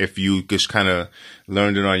than if you just kind of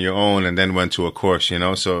learned it on your own and then went to a course.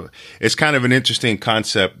 So it's kind of an interesting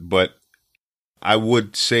concept. But I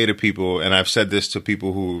would say to people, and I've said this to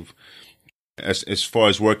people who've, as far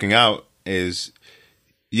as working out, is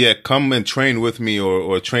come and train with me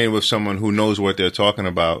or train with someone who knows what they're talking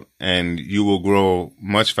about, and you will grow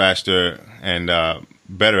much faster and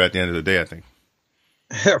better at the end of the day, I think.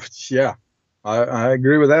 Yeah, I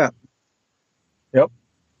agree with that. Yep.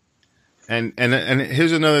 And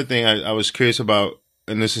here's another thing I was curious about,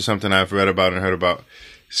 and this is something I've read about and heard about.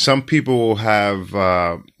 Some people have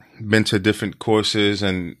been to different courses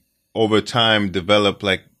and over time develop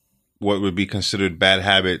like what would be considered bad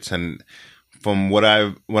habits. And from what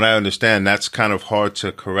I understand, that's kind of hard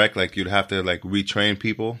to correct. Like you'd have to like retrain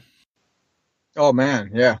people. Oh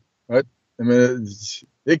man, yeah. I mean,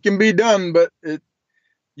 it can be done, but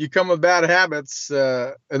you come with bad habits,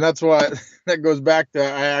 and that's why that goes back to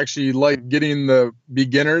I actually like getting the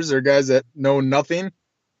beginners or guys that know nothing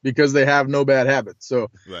because they have no bad habits. So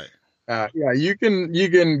right, you can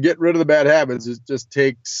get rid of the bad habits. It just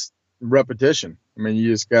takes repetition. I mean, you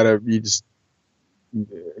just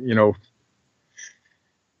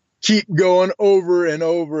keep going over and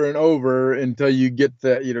over and over until you get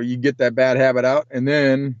that you get that bad habit out, and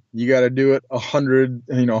then you got to do it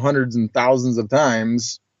hundreds and thousands of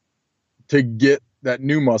times to get that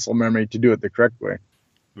new muscle memory to do it the correct way.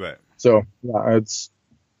 Right. So it's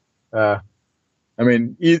I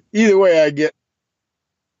mean either way I get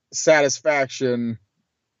satisfaction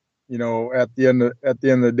at the end of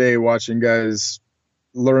the day watching guys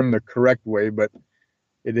learn the correct way, but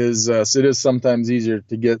it is sometimes easier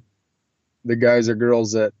to get the guys or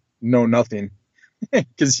girls that know nothing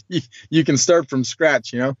because you can start from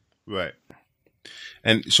scratch, Right.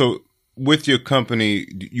 And so with your company,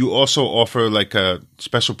 you also offer like a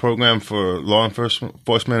special program for law enforcement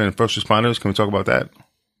and first responders. Can we talk about that?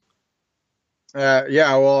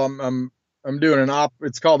 Yeah. Well, I'm doing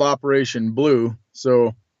it's called Operation Blue.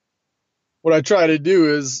 So what I try to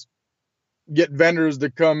do is get vendors to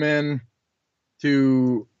come in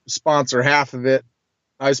to sponsor half of it.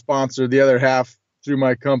 I sponsor the other half through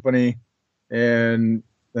my company, and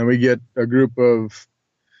then we get a group of,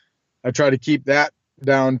 I try to keep that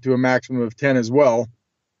down to a maximum of 10 as well.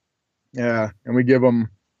 And we give them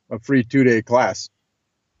a free 2-day class.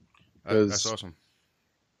 That's awesome.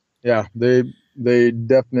 Yeah, they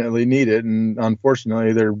definitely need it. And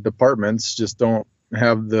unfortunately, their departments just don't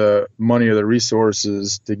have the money or the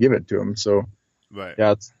resources to give it to them. So right.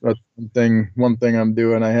 Yeah, that's one thing I'm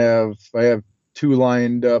doing. I have 2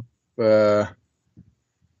 lined up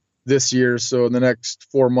this year. So in the next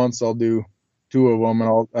 4 months, I'll do 2 of them,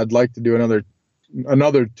 and I'd like to do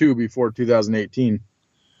another 2 before 2018.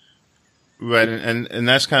 Right, and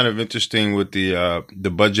that's kind of interesting with the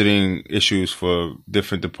budgeting issues for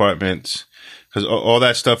different departments, because all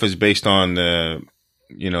that stuff is based on the,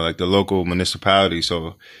 like the local municipality.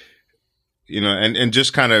 So, and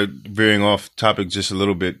just kind of veering off topic just a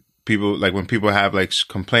little bit, people, like when people have like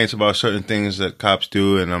complaints about certain things that cops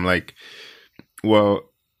do, and I'm like, well,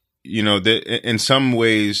 in some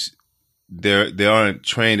ways they aren't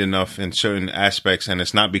trained enough in certain aspects, and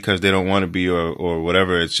it's not because they don't want to be or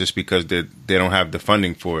whatever. It's just because they don't have the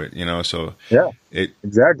funding for it, So yeah,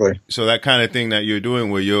 exactly. So that kind of thing that you're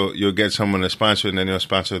doing, where you'll get someone to sponsor and then they'll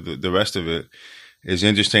sponsor the rest of it, is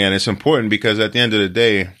interesting, and it's important because at the end of the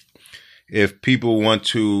day, if people want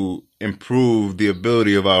to improve the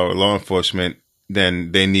ability of our law enforcement,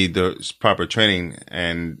 then they need the proper training,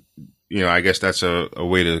 and I guess that's a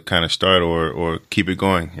way to kind of start or keep it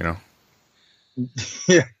going,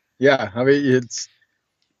 Yeah. I mean, it's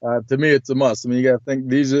to me, it's a must. I mean, you got to think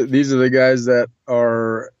these are the guys that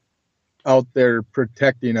are out there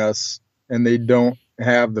protecting us, and they don't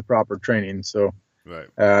have the proper training. So, right.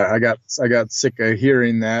 I got sick of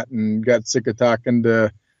hearing that, and got sick of talking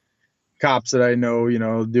to cops that I know.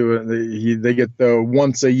 They get the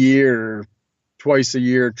once a year, twice a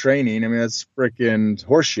year training. I mean, that's freaking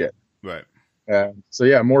horseshit. Right. So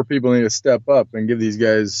yeah, more people need to step up and give these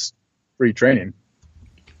guys free training.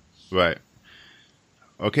 Right.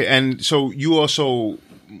 Okay. And so you also,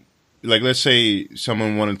 like, let's say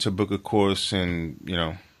someone wanted to book a course in,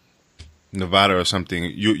 Nevada or something,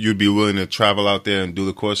 you'd be willing to travel out there and do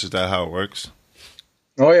the course? Is that how it works?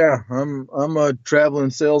 Oh yeah. I'm a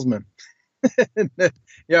traveling salesman.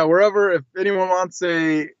 Yeah. Wherever, if anyone wants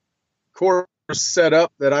a course set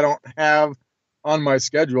up that I don't have on my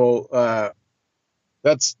schedule,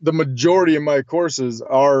 that's the majority of my courses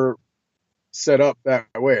are set up that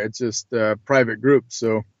way. It's just private groups.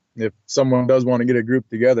 So if someone does want to get a group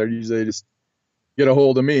together, usually they just get a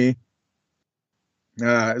hold of me.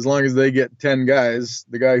 As long as they get 10 guys,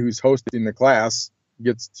 the guy who's hosting the class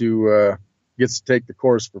gets to take the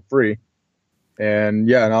course for free. And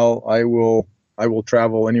yeah, and I will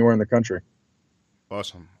travel anywhere in the country.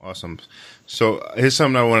 Awesome. So here's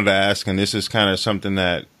something I wanted to ask, and this is kind of something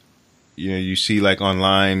that you see like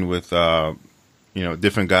online with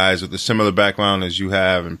different guys with a similar background as you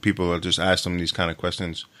have, and people will just ask them these kind of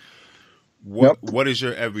questions. What is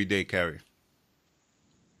your everyday carry?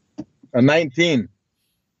 A 19.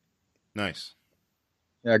 Nice.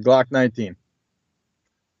 Yeah, Glock 19.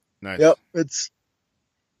 Nice. Yep, it's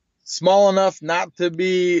small enough not to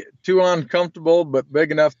be too uncomfortable, but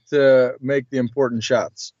big enough to make the important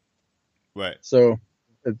shots. Right. So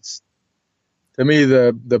it's, to me,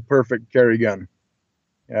 the perfect carry gun.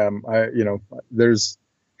 There's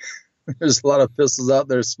a lot of pistols out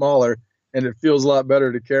there smaller, and it feels a lot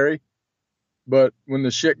better to carry. But when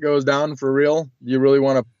the shit goes down for real, you really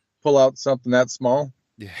want to pull out something that small.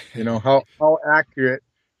 Yeah. How accurate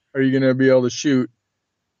are you going to be able to shoot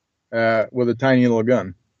with a tiny little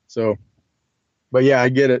gun? So, but yeah, I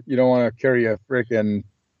get it. You don't want to carry a frickin'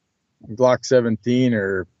 Glock 17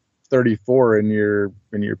 or 34 in your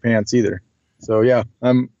pants either. So yeah,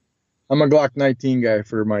 I'm a Glock 19 guy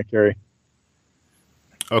for my carry.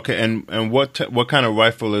 Okay, and what kind of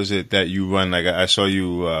rifle is it that you run? Like I saw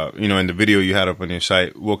you, in the video you had up on your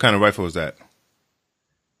site. What kind of rifle is that?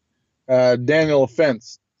 Daniel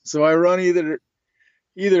Fence. So I run either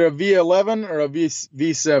a V11 or a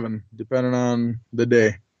V7, depending on the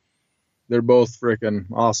day. They're both freaking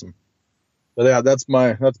awesome. But yeah, that's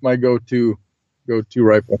my go-to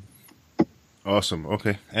rifle. Awesome.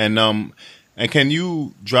 Okay, and can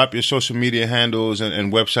you drop your social media handles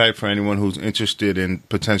and website for anyone who's interested in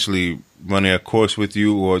potentially running a course with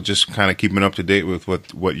you, or just kind of keeping up to date with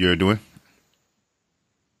what you're doing?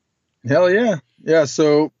 Hell yeah. Yeah.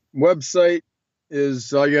 So website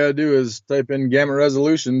is, all you got to do is type in Gamut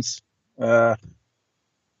Resolutions. For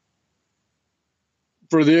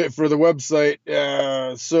the website.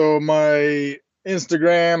 So my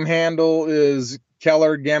Instagram handle is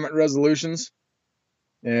Keller Gamut Resolutions,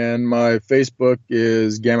 and my Facebook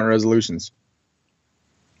is Gamut Resolutions.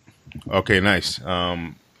 Okay, nice. All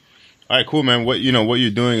right, cool, man. What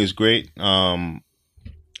you're doing is great. I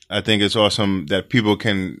think it's awesome that people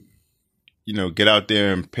can, get out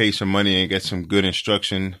there and pay some money and get some good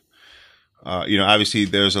instruction. Obviously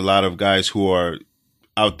there's a lot of guys who are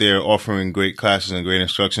out there offering great classes and great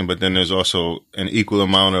instruction, but then there's also an equal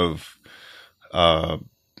amount of,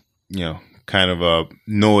 kind of a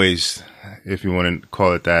noise, if you want to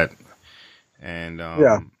call it that. And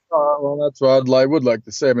yeah, Well, that's what I would like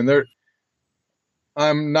to say. I mean,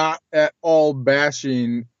 I'm not at all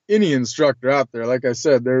bashing any instructor out there. Like I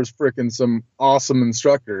said, there's freaking some awesome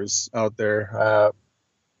instructors out there.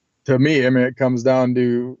 To me, I mean, it comes down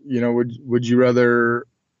to, would you rather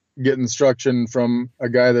get instruction from a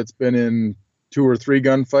guy that's been in 2 or 3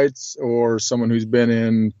 gunfights or someone who's been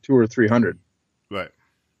in 2 or 300? Right.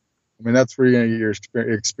 I mean, that's where you're going to get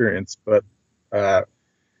your experience. But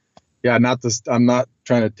yeah, I'm not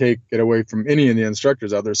trying to take it away from any of the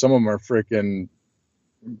instructors out there. Some of them are freaking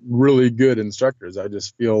really good instructors. I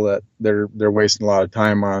just feel that they're wasting a lot of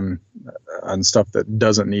time on stuff that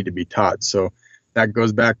doesn't need to be taught. So that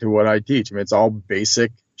goes back to what I teach. I mean, it's all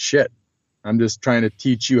basic shit. I'm just trying to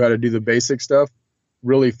teach you how to do the basic stuff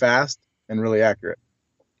really fast and really accurate.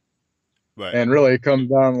 Right. And really it comes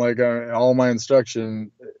down like all my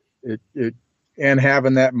instruction, and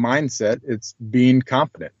having that mindset, it's being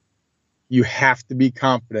confident. You have to be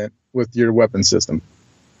confident with your weapon system.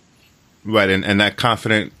 Right. And that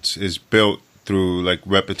confidence is built through like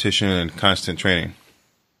repetition and constant training.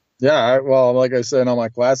 Yeah. Well, like I said in all my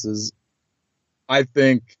classes, I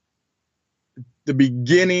think the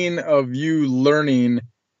beginning of you learning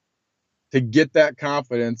to get that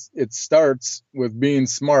confidence, it starts with being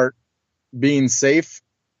smart, being safe,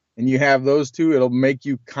 and you have those two, it'll make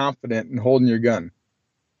you confident in holding your gun,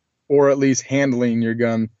 or at least handling your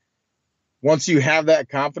gun. Once you have that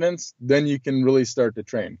confidence, then you can really start to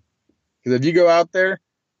train. Because if you go out there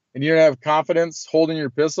and you don't have confidence holding your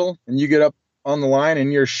pistol and you get up on the line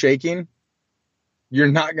and you're shaking,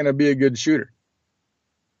 you're not going to be a good shooter.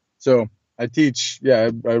 So I teach,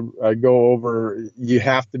 I go over, you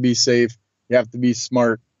have to be safe, you have to be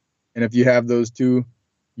smart. And if you have those two,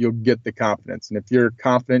 you'll get the confidence. And if you're a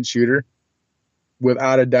confident shooter,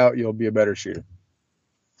 without a doubt, you'll be a better shooter.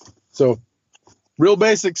 So real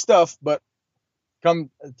basic stuff, but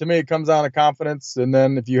to me, it comes down to confidence. And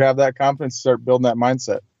then if you have that confidence, start building that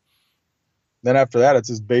mindset. Then after that, it's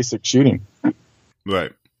just basic shooting.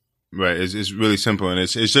 Right. Right. It's really simple. And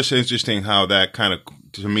it's just interesting how that kind of,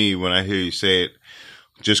 to me, when I hear you say it,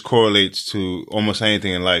 just correlates to almost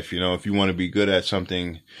anything in life. If you want to be good at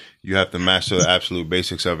something, you have to master the absolute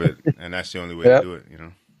basics of it. And that's the only way to do it,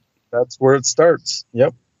 That's where it starts.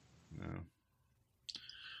 Yep. Yeah.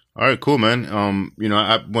 All right, cool, man. I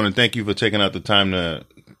want to thank you for taking out the time to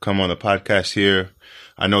come on the podcast here.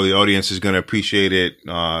 I know the audience is going to appreciate it.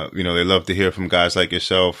 They love to hear from guys like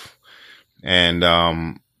yourself. And,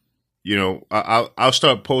 I'll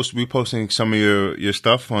start reposting some of your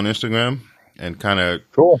stuff on Instagram and kind of,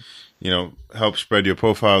 cool, help spread your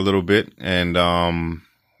profile a little bit. And,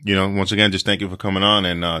 once again, just thank you for coming on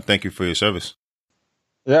and thank you for your service.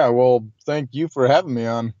 Yeah, well, thank you for having me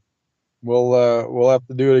on. We'll have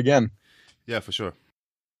to do it again. Yeah, for sure.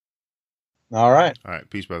 All right. All right.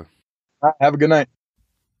 Peace, brother. All right, have a good night.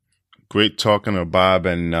 Great talking to Bob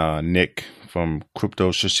and Nick from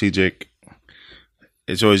Krupto Strategic.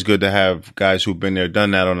 It's always good to have guys who've been there,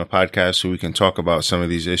 done that on the podcast so we can talk about some of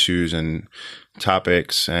these issues and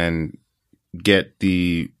topics and get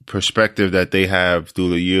the perspective that they have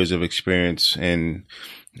through the years of experience in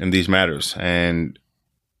these matters. And,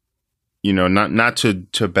 not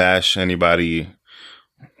to bash anybody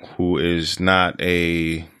who is not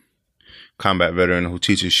a combat veteran who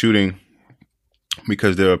teaches shooting,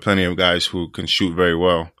 because there are plenty of guys who can shoot very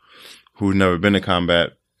well, who've never been to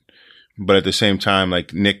combat. But at the same time,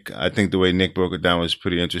 like Nick, I think the way Nick broke it down was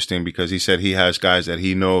pretty interesting, because he said he has guys that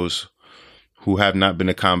he knows who have not been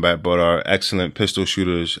to combat but are excellent pistol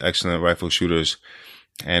shooters, excellent rifle shooters,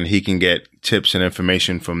 and he can get tips and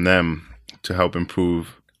information from them to help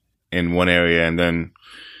improve in one area. And then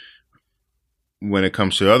when it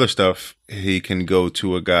comes to other stuff, he can go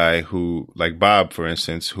to a guy who, like Bob, for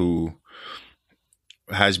instance, who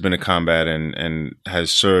has been to combat and has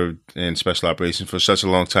served in special operations for such a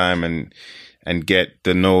long time and get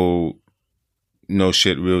the no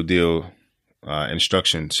shit, real deal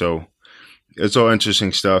instruction. So it's all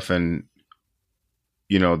interesting stuff. And,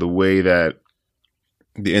 the way that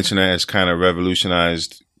the internet has kind of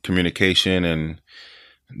revolutionized communication and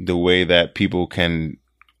the way that people can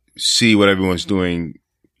see what everyone's doing,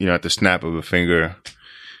 at the snap of a finger,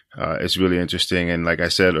 it's really interesting. And like I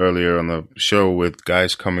said earlier on the show, with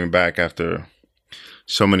guys coming back after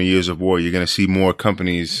so many years of war, you're going to see more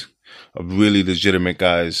companies of really legitimate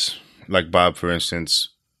guys, like Bob, for instance,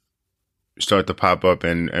 start to pop up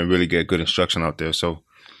and really get good instruction out there. So,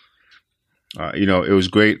 it was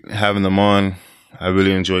great having them on. I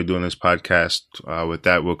really enjoyed doing this podcast. With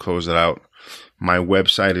that, we'll close it out. My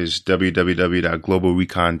website is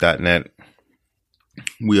www.globalrecon.net.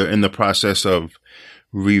 We are in the process of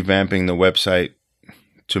revamping the website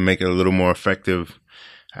to make it a little more effective.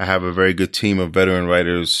 I have a very good team of veteran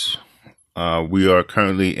writers. We are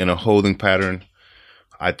currently in a holding pattern.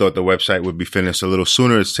 I thought the website would be finished a little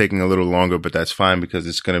sooner. It's taking a little longer, but that's fine because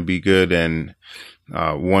it's going to be good. And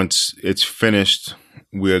once it's finished,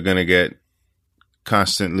 we are going to get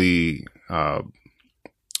constantly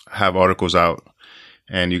have articles out,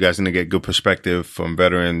 and you guys are going to get good perspective from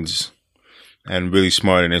veterans and really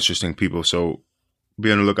smart and interesting people. So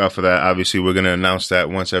be on the lookout for that. Obviously, we're going to announce that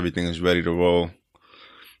once everything is ready to roll.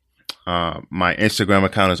 My Instagram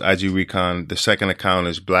account is IG Recon. The second account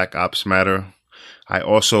is Black Ops Matter. I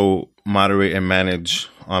also moderate and manage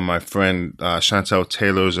on my friend Chantel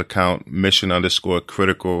Taylor's account,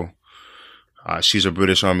 Mission_Critical. She's a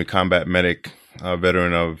British Army combat medic,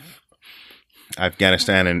 veteran of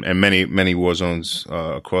Afghanistan and many war zones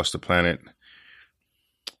across the planet.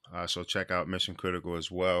 So check out Mission Critical as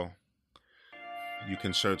well. You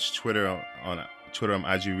can search Twitter on Twitter. I'm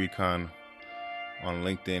IG Recon. On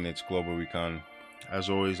LinkedIn, it's Global Recon. As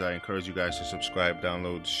always, I encourage you guys to subscribe,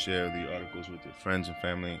 download, share the articles with your friends and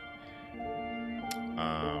family.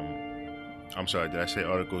 I'm sorry, did I say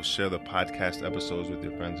articles? Share the podcast episodes with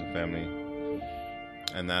your friends and family.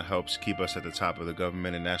 And that helps keep us at the top of the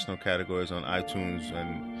government and national categories on iTunes,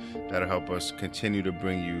 and that'll help us continue to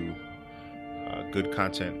bring you good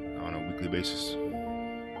content on a weekly basis.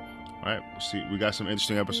 All right, we'll see. We got some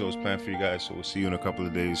interesting episodes planned for you guys, so we'll see you in a couple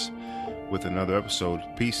of days with another episode.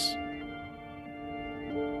 Peace.